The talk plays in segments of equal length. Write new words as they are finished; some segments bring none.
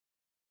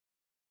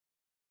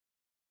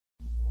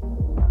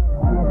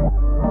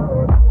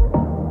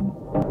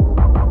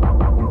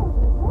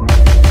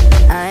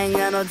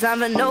no time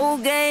for no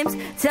games.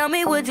 Tell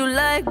me what you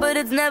like, but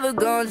it's never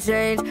gonna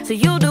change. So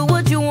you do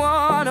what you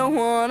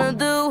wanna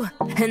do,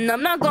 and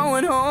I'm not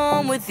going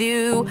home with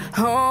you,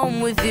 home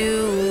with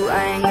you.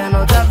 I ain't got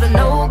no time for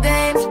no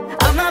games.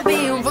 I'm not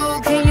being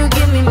rude, can you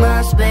give me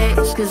my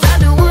space? Cause I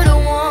do what I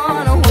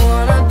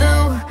wanna do,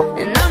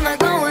 and I'm not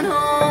going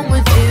home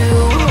with you,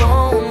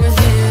 home with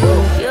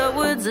you. Your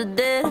words are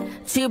dead,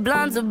 cheap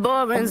lines are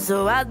boring,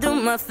 so I do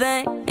my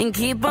thing and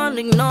keep on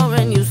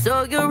ignoring you.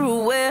 So you're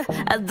aware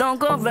I don't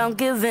go around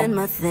giving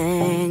my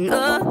thing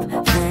up,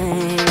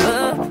 thing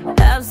up.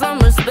 Have some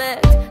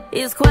respect,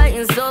 it's quite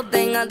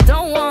insulting. I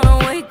don't wanna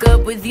wake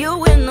up with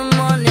you in the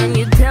morning.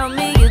 You tell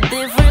me you're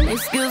different,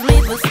 excuse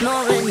me for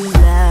snoring. You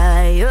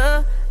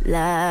liar,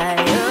 liar.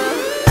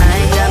 I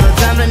ain't got no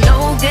time for no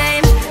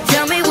games.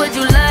 Tell me what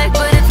you like,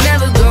 but it's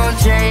never gonna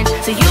change.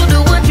 So you do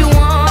what you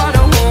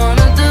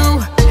wanna do,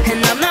 and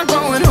I'm not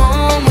going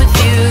home with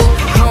you,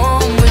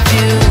 home with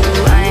you.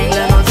 I ain't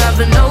got no time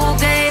for no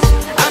games.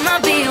 I'm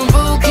not being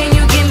rude, can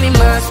you give me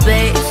my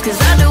space? Cause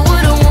I do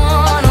what I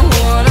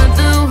wanna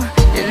do,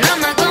 and I'm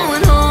not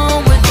going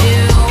home with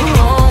you,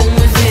 home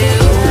with you.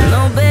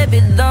 No baby,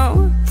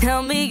 don't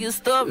tell me your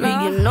story,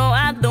 you know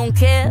I don't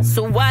care.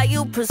 So why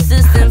you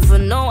persistent for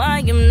no, I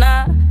am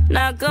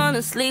not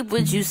gonna sleep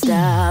with you.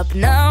 Stop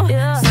now,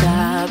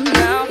 stop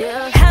now.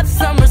 Have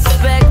some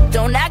respect,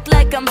 don't act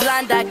like I'm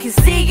blind, I can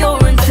see your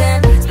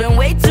intent. Spend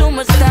way too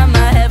much time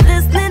I have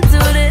listening to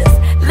this,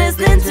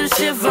 listening to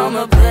shit from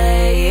a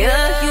player.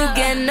 You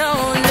get no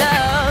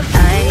love.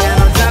 I ain't got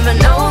no time for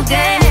no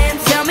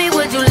games. Tell me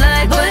what you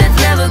like, but it's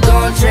never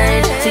gonna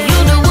change. So you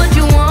do what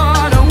you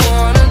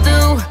wanna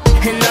do,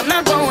 and I'm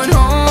not going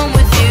home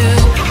with you,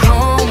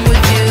 home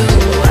with you.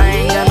 I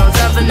ain't got no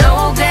time for no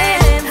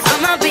games.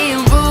 I'm not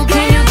being rude,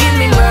 can you give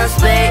me my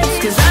space?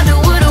 Cause I do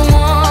what I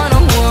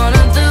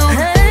wanna do,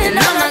 and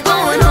I'm not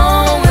going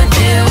home with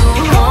you,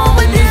 home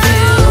with you.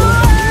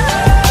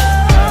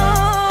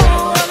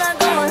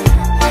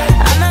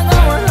 I'm not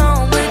going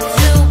home with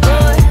you,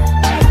 boy.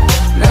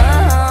 No,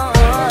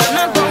 I'm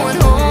not going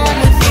home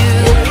with you,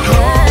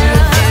 home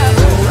with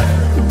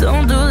you.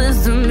 Don't do this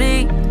to me,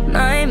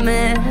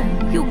 nightmare.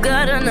 You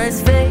got a nice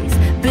face,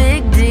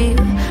 big deal.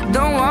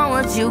 Don't want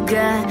what you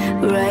got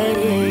right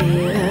here.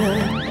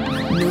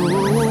 No,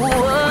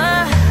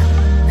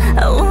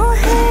 I won't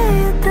hear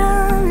you,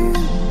 darling,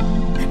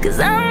 cause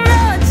I'm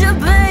not your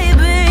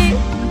baby.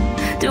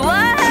 Do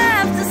I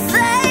have to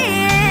say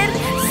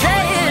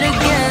it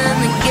again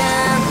and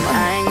again?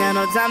 I ain't got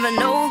no time for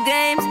no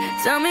games.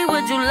 Tell me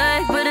what you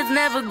like, but it's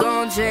never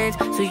gonna change.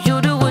 So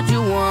you do what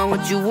you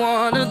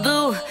wanna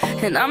do,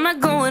 and I'm not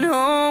going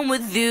home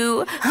with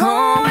you,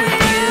 home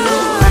with you.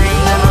 I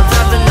ain't got no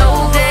time for no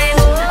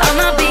games. I'm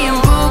not being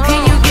rude,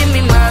 can you give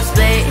me my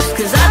space?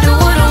 Cause I do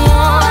what I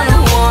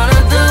wanna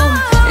do,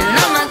 and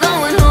I'm not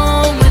going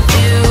home with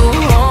you,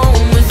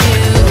 home with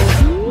you.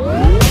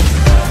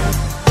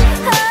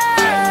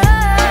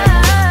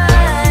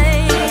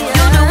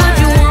 You do what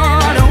you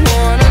wanna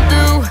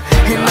do,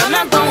 and I'm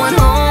not going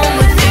home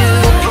with you,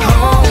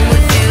 home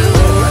with you.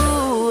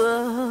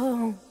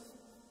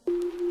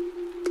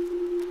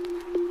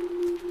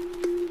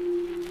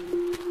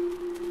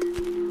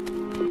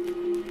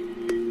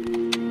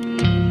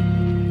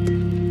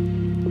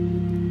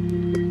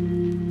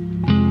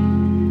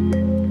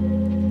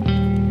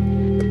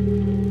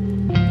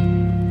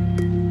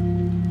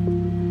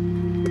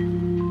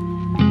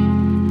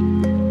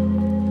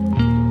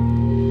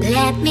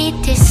 Let me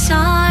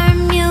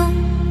disarm you.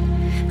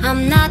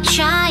 I'm not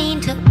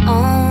trying to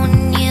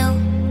own you.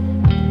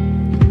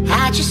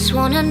 I just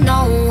wanna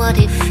know what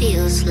it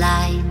feels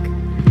like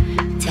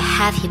to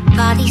have your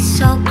body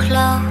so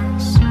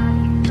close.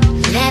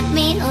 Let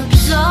me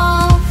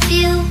absolve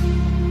you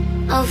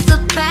of the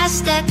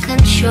past that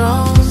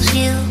controls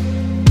you.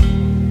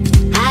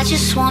 I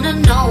just wanna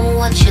know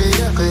what you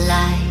look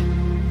like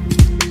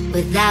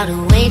without a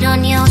weight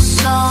on your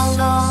soul.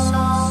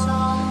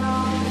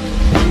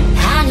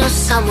 I know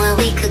somewhere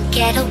we could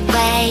get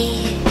away.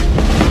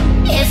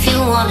 If you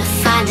wanna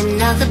find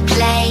another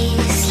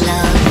place,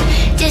 love,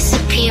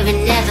 disappear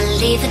and never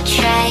leave a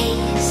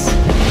trace.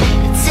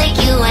 I'll take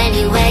you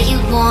anywhere you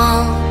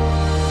want.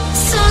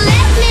 So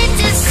let me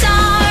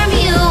disarm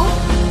you.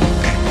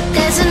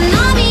 There's an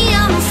army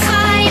I'm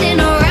fighting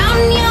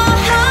around your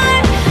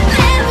heart.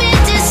 Let me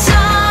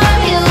disarm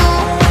you.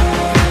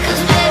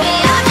 Cause baby,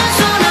 I just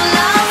wanna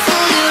love who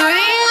you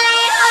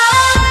really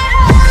are.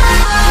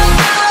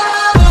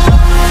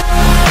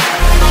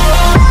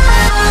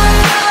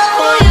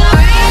 Who you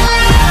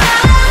really are.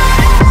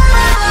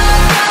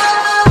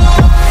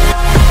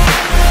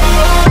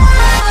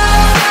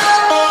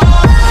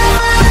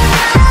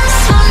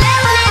 So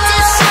let me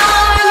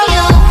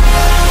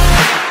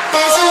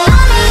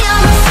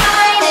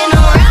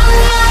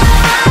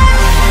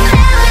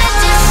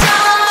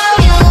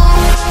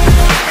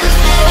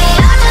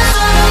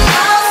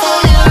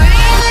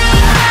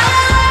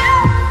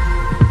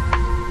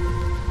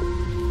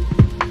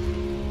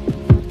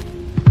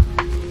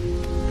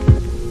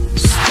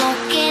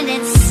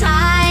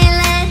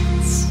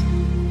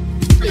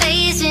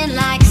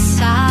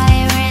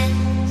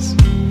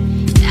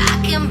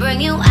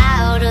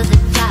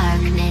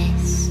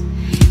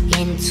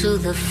into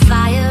the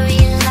fiery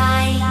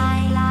light.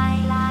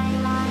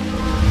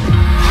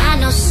 I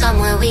know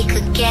somewhere we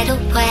could get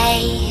away.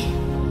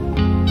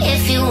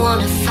 If you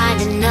wanna find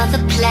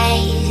another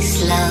place,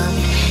 love,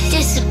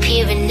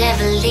 disappear and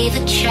never leave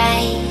a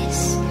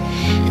trace.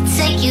 I'll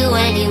take you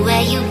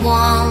anywhere you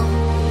want.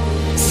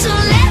 So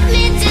let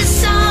me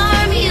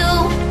disarm you.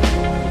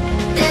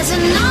 There's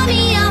an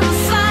army I'm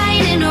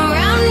fighting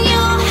around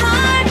your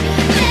heart.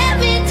 Let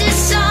me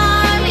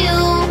disarm you.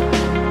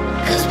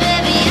 'Cause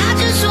baby, I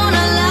just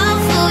wanna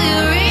love who you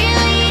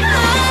really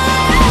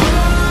are.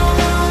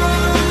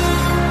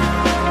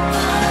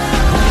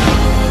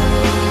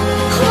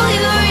 Who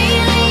you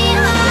really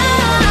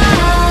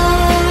are.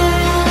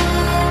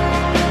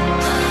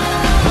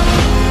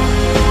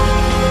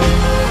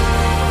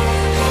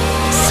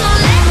 So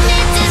let me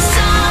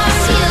disarm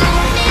you.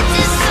 Let me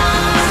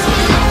disarm you.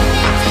 Let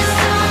me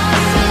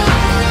disarm you.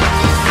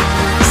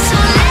 So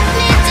let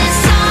me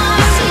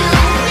disarm you.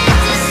 Let me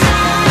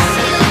disarm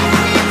you.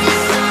 Let me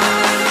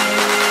disarm you.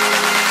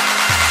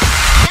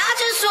 I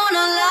just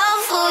wanna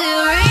love who you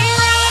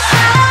really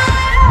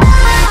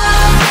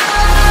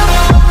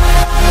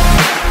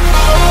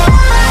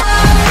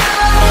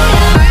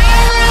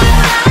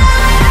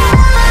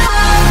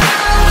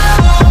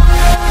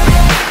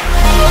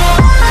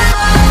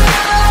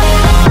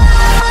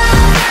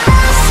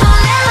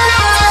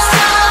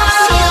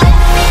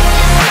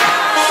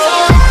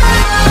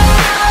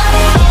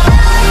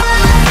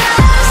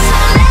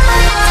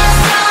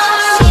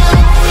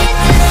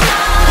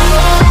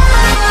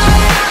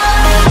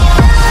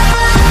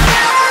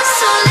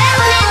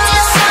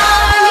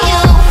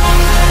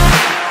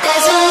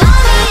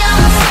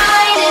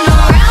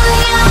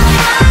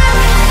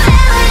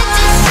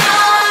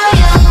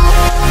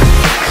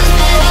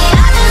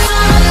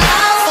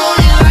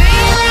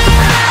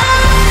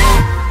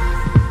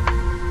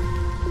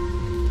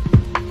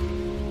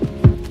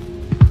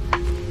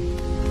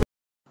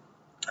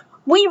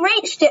We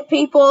reached it,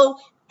 people.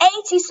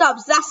 80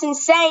 subs, that's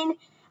insane.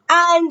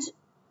 And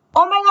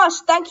oh my gosh,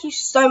 thank you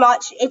so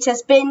much. It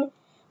has been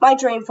my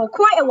dream for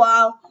quite a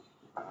while.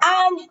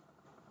 And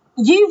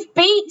you've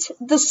beat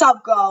the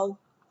sub goal.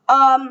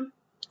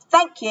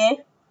 Thank you.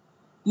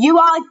 You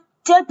are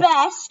the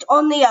best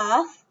on the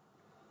earth.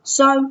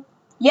 So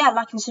yeah,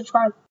 like and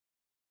subscribe.